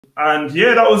And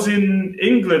yeah, that was in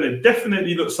England. It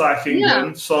definitely looks like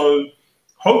England. Yeah. So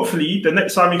hopefully the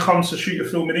next time he comes to shoot a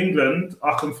film in England,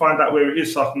 I can find out where it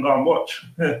is so I can go and watch.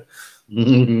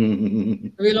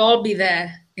 We'll all be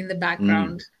there in the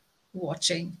background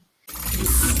watching.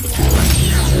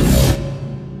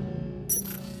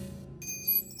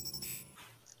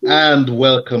 And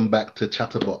welcome back to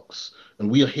Chatterbox.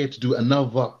 And we are here to do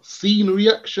another scene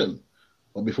reaction.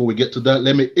 But before we get to that,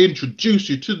 let me introduce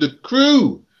you to the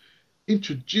crew.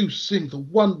 Introducing the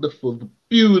wonderful, the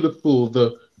beautiful,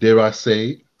 the, dare I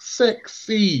say,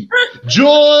 sexy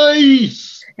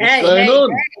Joyce. What's going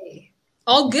on? Hey.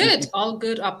 All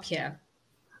good up here.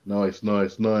 Nice.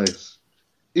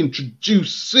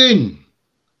 Introducing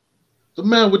the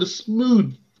man with a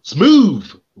smooth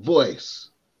voice,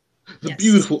 the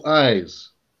beautiful eyes,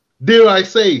 dare I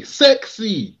say,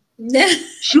 sexy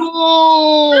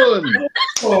Sean.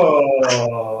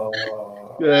 Oh.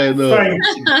 Yeah, no.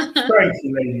 Thank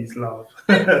you, ladies love.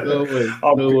 No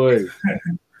way.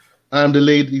 I'm the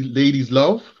ladies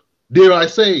love. Dare I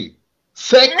say,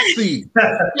 sexy.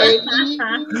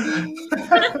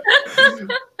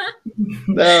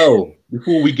 Now,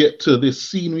 before we get to this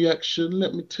scene reaction,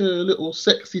 let me tell you a little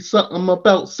sexy something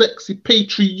about sexy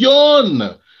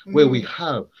Patreon, where we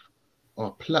have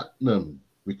our platinum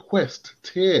request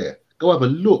tier. Go have a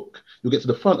look. You'll get to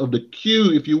the front of the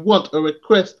queue if you want a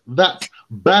request that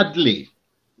badly.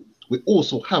 We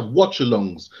also have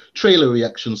watch-alongs, trailer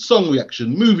reactions, song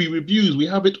reaction, movie reviews. We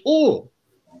have it all.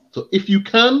 So if you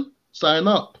can, sign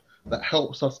up. That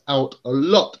helps us out a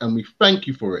lot, and we thank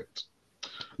you for it.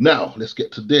 Now, let's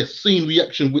get to this scene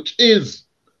reaction, which is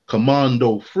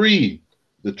Commando 3.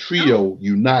 The trio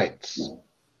unites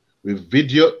with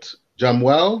Vidyut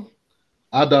Jammwal,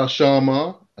 Adah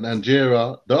Sharma, and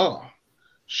Angira.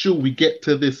 Should we get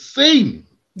to this scene?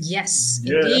 Yes,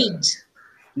 indeed.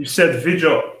 You said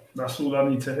Vidyut. That's all I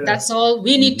need to hear. That's all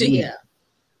we need to hear.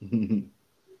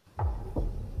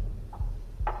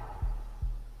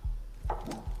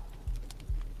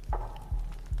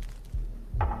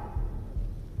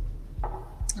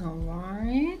 All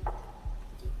right.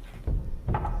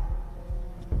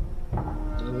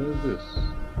 Where is this?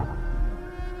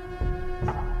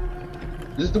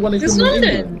 This is the one in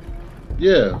London.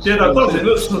 Yeah. Yeah, that does. It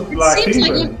looks like seems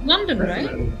England. like London, right?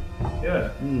 Yeah.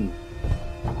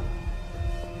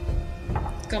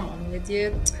 Come on,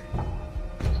 Vidyut.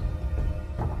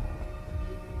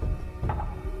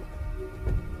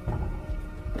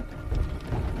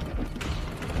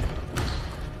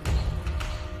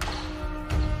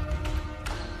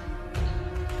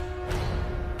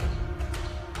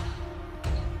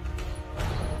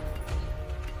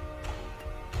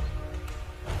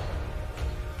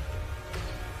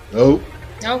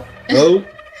 No.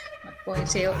 My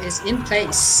ponytail is in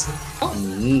place. Oh.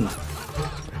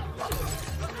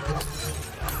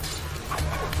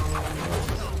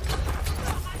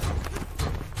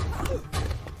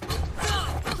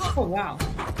 Oh, wow.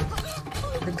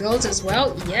 The girls as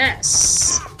well?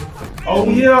 Yes. Oh,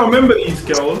 yeah, I remember these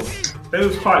girls. They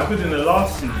was quite good in the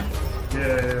last season.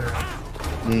 Yeah.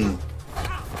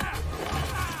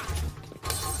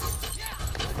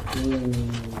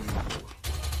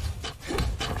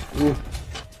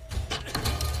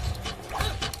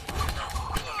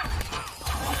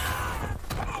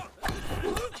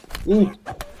 Ooh.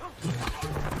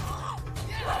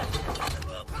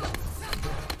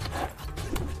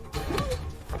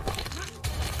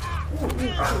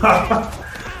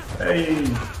 Hey.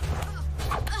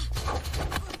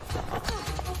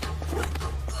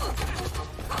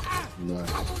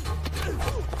 Nice.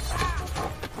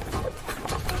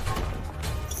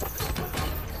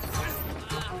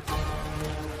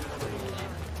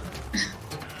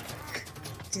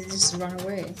 Did they just run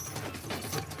away?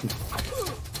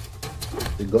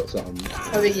 They got something.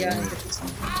 Oh, yeah.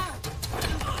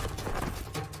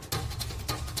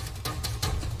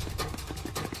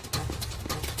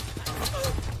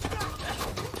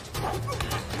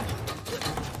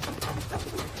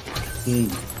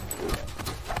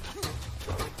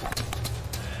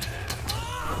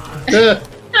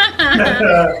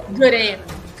 Good aim.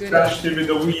 Good Dashed him in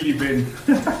the wheelie bin.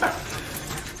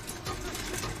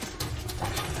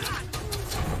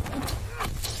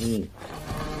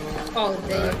 Oh,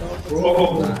 there you go.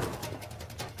 Oh.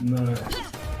 No.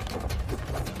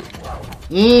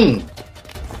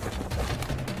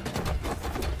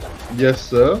 Yes,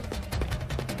 sir.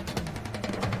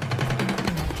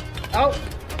 Oh.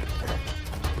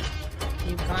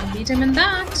 You can't beat him in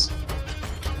that.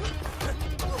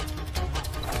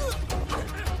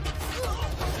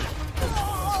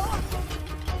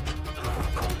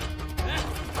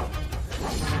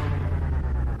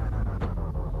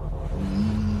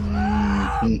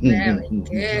 Very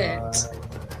good.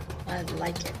 I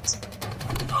like it.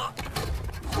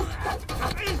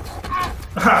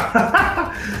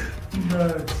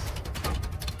 Nice.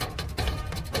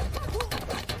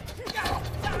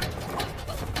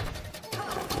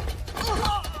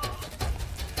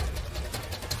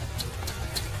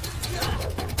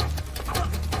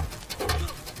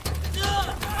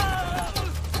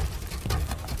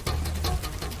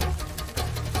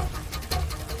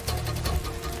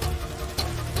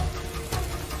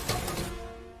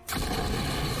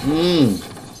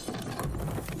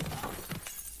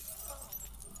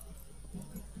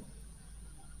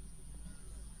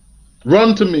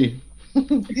 Run to me.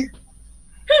 And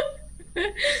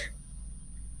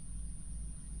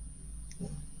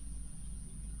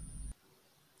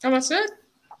that's it.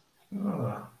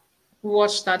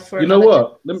 Watch that for You know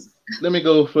what? Let me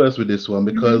go first with this one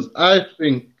because I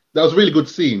think that was a really good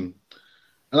scene.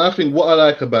 And I think what I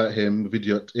like about him,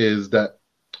 Vidyut, is that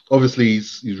obviously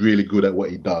he's really good at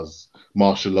what he does,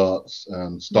 martial arts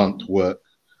and stunt work.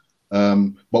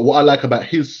 But what I like about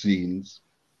his scenes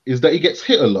is that he gets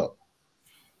hit a lot.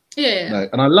 Yeah. Like,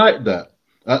 and I like that.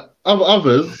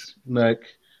 Others, like,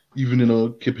 even, you know,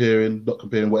 not comparing,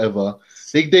 whatever,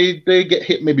 they get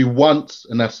hit maybe once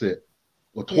and that's it.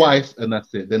 Or twice and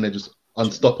that's it. Then they're just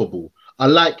unstoppable. I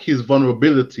like his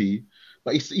vulnerability,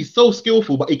 but he's so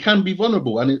skillful, but he can be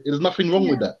vulnerable. And there's nothing wrong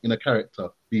with that in a character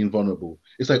being vulnerable.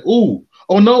 It's like, oh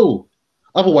no.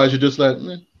 Otherwise, you're just like,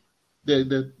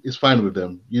 it's fine with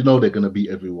them. You know they're going to beat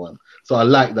everyone. So I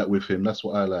like that with him. That's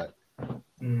what I like.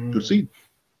 Good scene.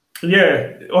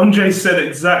 Yeah, Andre said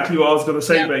exactly what I was going to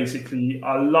say, basically.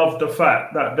 I love the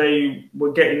fact that they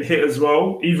were getting hit as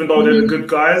well, even though they're the good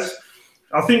guys.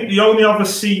 I think the only other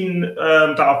scene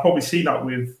that I've probably seen that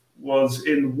with was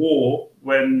in War,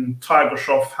 when Tiger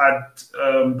Shroff had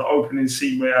the opening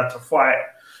scene where he had to fight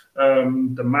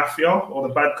the mafia or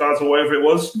the bad guys or whatever it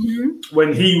was,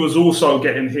 when he was also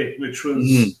getting hit, which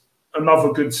was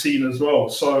another good scene as well.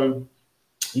 So,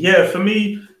 yeah, for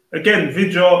me, again,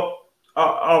 Vidyut,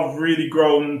 I've really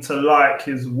grown to like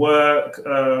his work,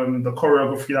 the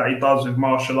choreography that he does with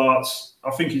martial arts.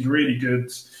 I think he's really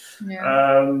good.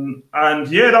 Yeah. And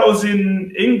yeah, that was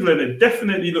in England. It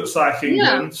definitely looks like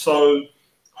England. Yeah. So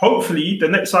hopefully the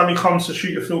next time he comes to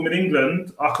shoot a film in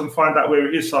England, I can find out where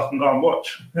it is so I can go and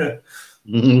watch.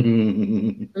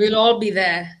 We'll all be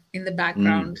there in the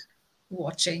background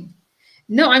watching.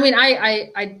 No, I mean,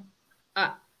 I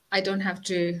don't have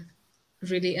to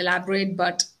really elaborate,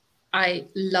 but I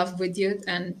love Vidyut,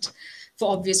 and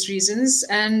for obvious reasons.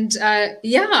 And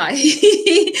yeah,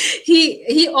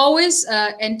 he always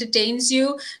entertains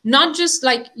you. Not just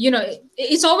like, you know,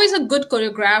 it's always a good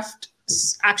choreographed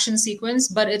action sequence,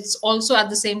 but it's also at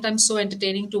the same time so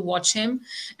entertaining to watch him.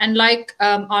 And like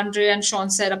Andre and Sean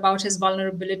said about his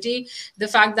vulnerability, the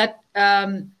fact that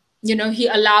you know, he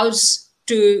allows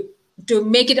to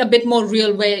make it a bit more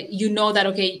real, where you know that,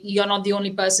 okay, you're not the only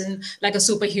person like a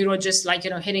superhero just like, you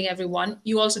know, hitting everyone.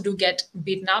 You also do get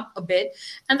beaten up a bit,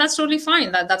 and that's totally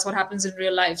fine. That's what happens in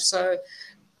real life. So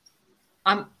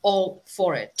I'm all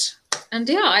for it. And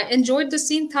yeah, I enjoyed the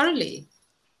scene thoroughly,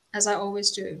 as I always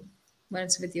do when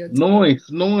it's with you. Nice.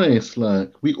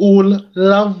 Like, we all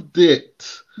loved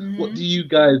it. What do you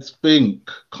guys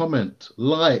think? Comment,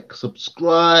 like,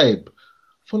 subscribe.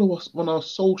 Follow us on our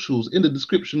socials in the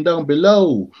description down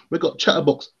below. We've got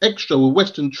Chatterbox Extra with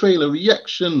Western trailer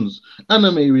reactions,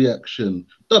 anime reaction,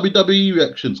 WWE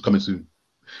reactions coming soon.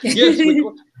 Yes, we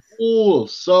got it all.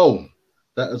 So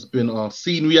that has been our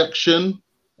scene reaction,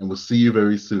 and we'll see you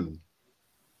very soon.